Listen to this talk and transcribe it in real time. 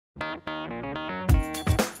Hey,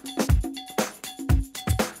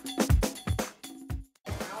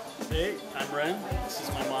 I'm Ren. This is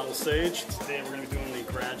my model Sage. Today we're going to be doing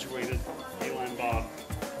the graduated A-line bob.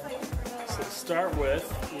 So to start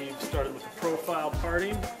with, we've started with the profile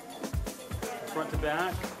parting, front to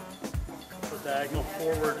back, the diagonal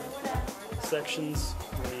forward sections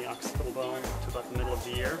from the occipital bone to about the middle of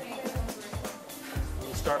the ear.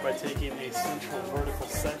 We'll start by taking a central vertical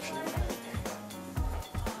section.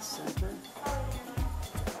 Center.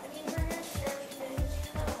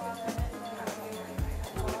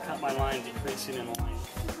 I'm going to cut my line decreasing in length.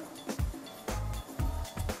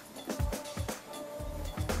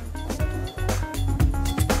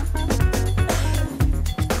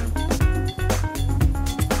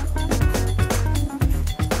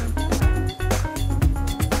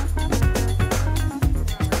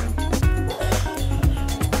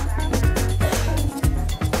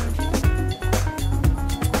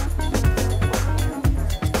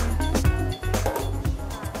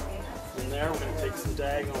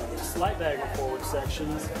 Slight diagonal forward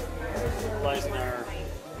sections, utilizing our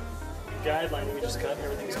guideline that we just cut.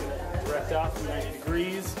 Everything's going to direct out from 90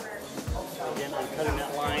 degrees. Again, I'm cutting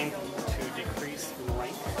that line to decrease in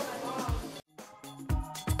length.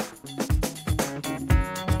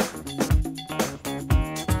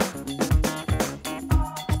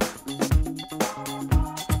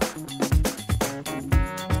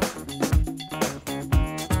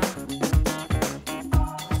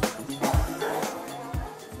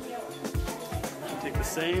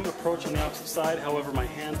 Same approach on the opposite side, however my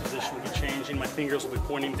hand position will be changing. My fingers will be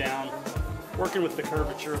pointing down, working with the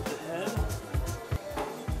curvature of the head.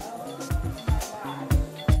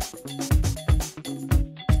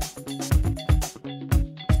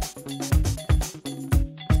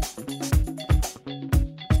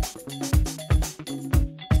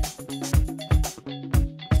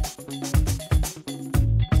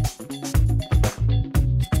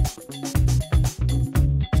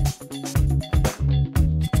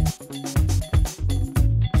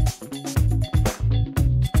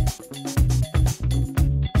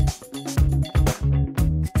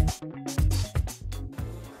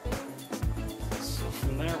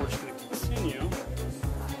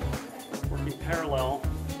 Parallel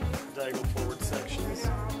diagonal forward sections.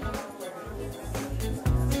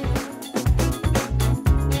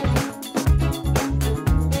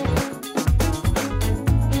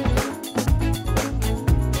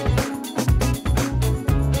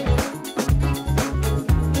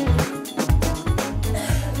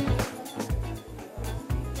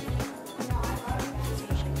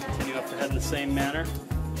 Continue up the head in the same manner,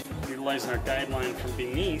 utilizing our guideline from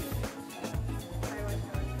beneath.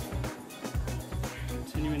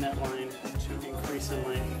 Continuing that line to increase in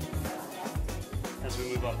length as we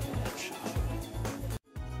move up the edge.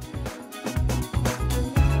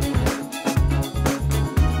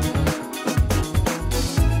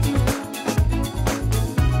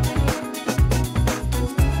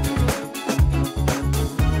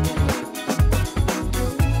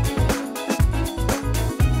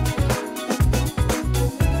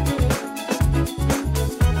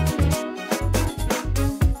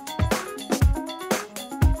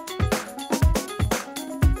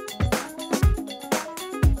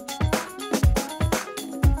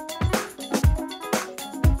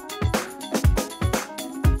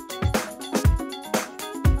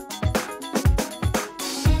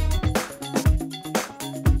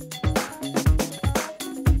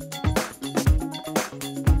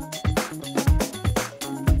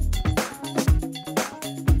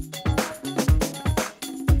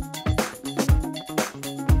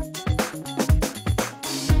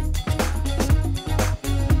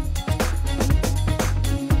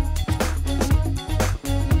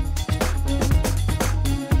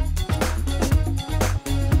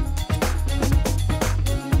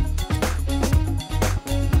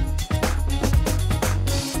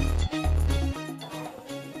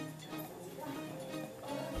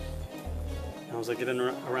 As I get in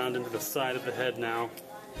around into the side of the head now,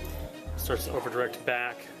 it starts to over-direct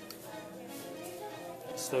back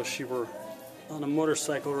as though she were on a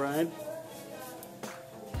motorcycle ride.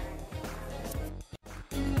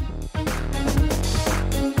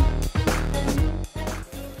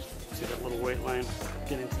 See that little weight line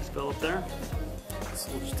getting to develop there? So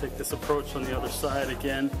we'll just take this approach on the other side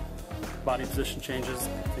again. Body position changes,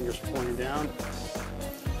 fingers pointing down.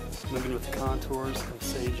 Moving with the contours of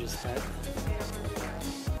Sage's head.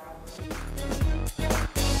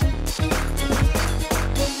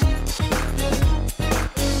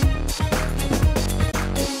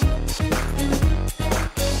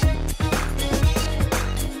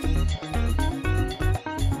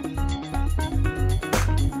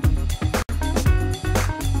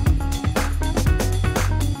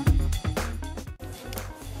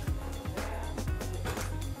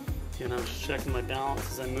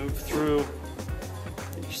 as I move through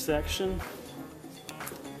each section.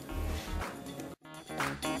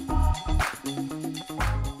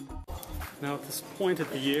 Now at this point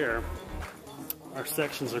of the year, our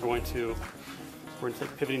sections are we're going to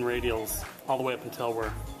take pivoting radials all the way up until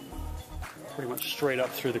we're pretty much straight up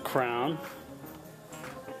through the crown.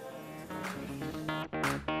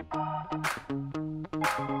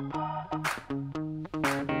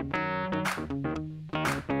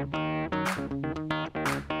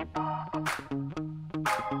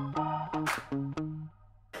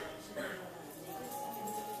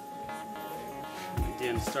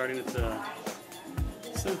 Again, starting at the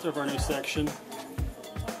center of our new section,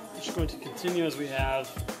 we're just going to continue as we have,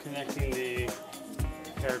 connecting the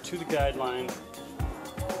hair to the guideline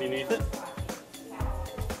beneath it.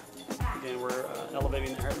 Again, we're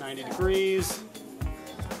elevating the hair at 90 degrees,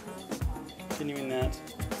 continuing that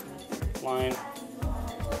line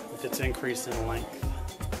with its increase in length.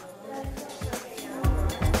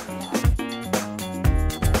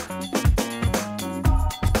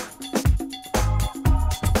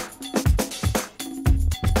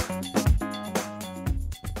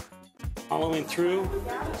 Following through,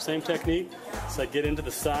 same technique. So I get into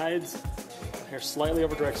the sides, hair slightly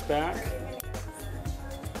over directs back.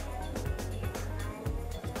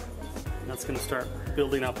 And that's going to start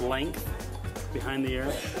building up length behind the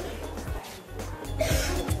ear.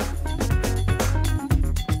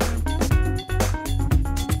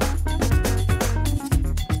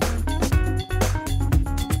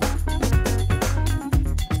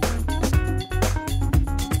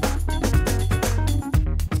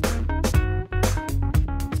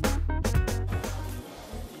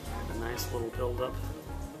 Little build up,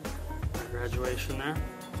 graduation there.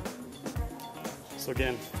 So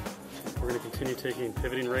again, we're going to continue taking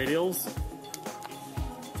pivoting radials.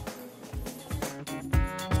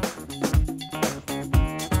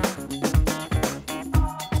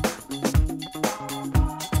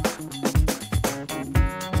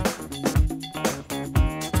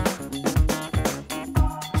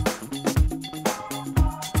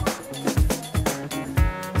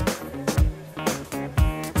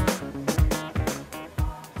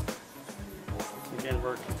 Again,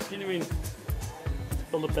 we're continuing to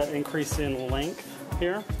build up that increase in length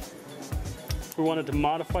here. If we wanted to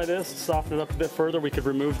modify this, soften it up a bit further, we could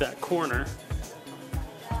remove that corner,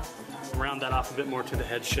 round that off a bit more to the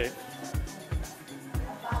head shape.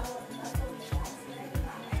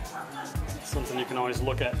 Something you can always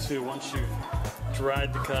look at too once you've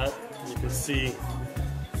dried the cut. You can see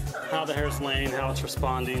how the hair is laying, how it's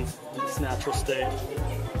responding in its natural state.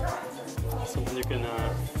 Something you can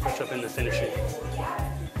touch up in the finishing.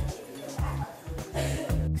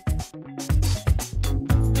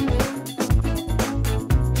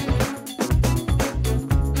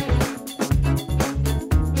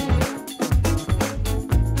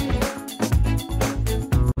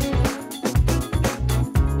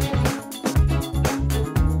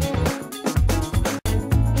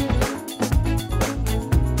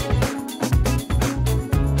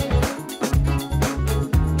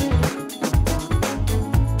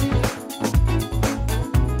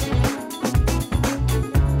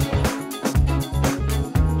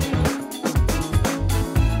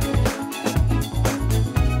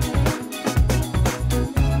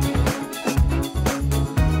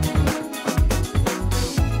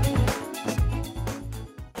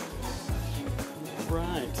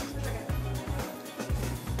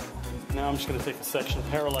 Now I'm just going to take the section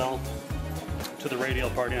parallel to the radial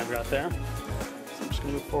parting I've got there. So I'm just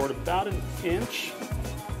going to move forward about an inch.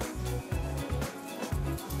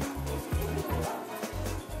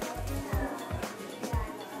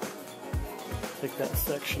 Take that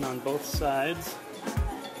section on both sides.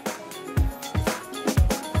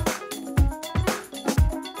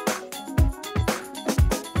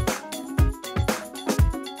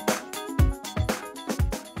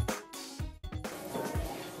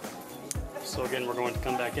 So again, we're going to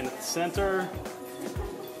come back in at the center.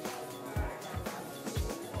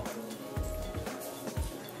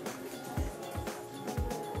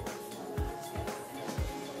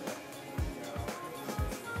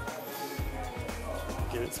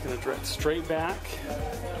 Again, it's going to direct straight back,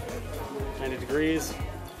 90 degrees,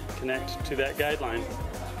 connect to that guideline.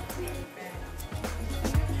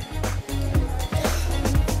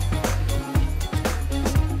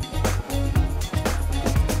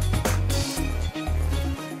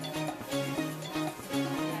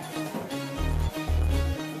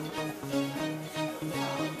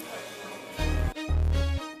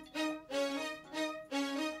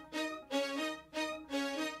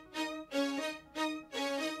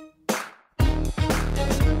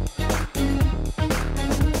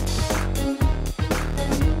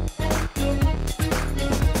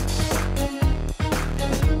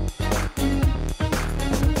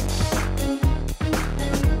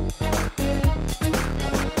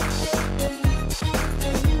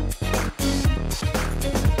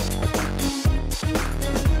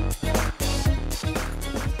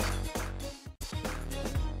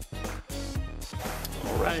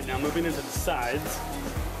 moving into the sides,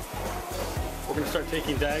 we're going to start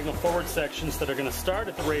taking diagonal forward sections that are going to start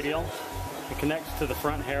at the radial and connect to the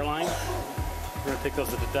front hairline. We're going to take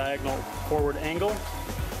those at a diagonal forward angle.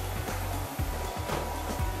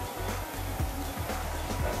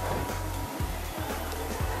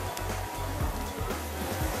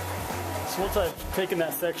 So once I've taken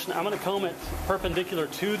that section, I'm going to comb it perpendicular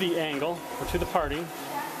to the angle, or to the parting.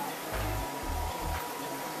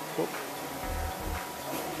 Whoop.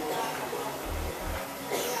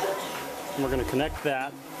 And we're going to connect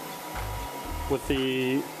that with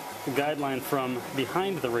the guideline from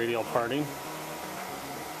behind the radial parting.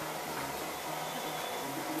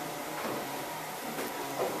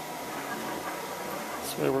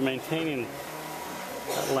 So we're maintaining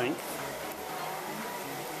that length.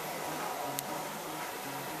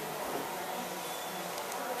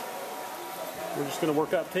 We're just going to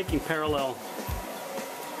work up taking parallel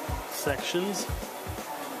sections.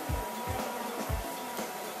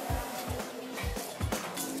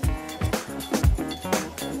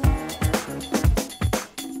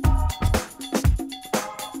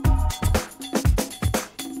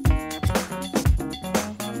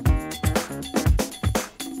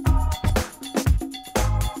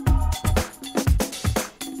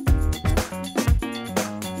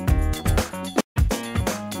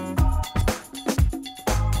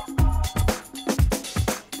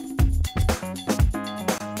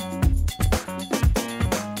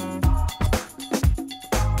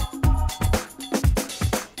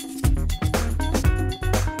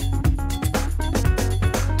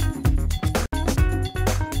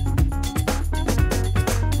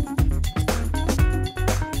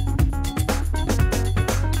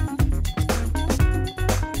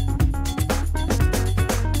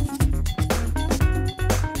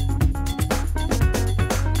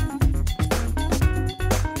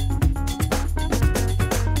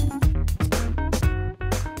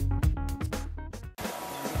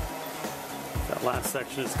 Last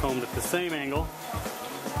section is combed at the same angle.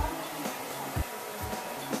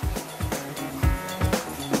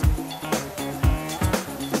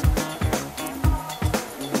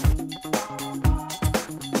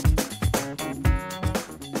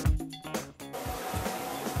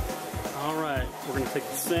 All right, we're going to take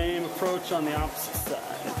the same approach on the opposite side.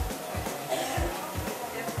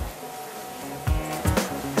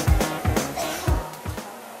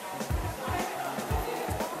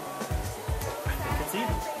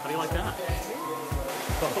 How do you like that?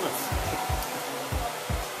 Bonus.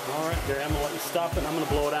 All right, Gary, I'm going to let you stop it and I'm going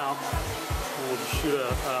to blow it out. And we'll just shoot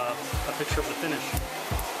a picture of the finish.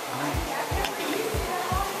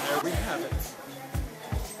 There we have it.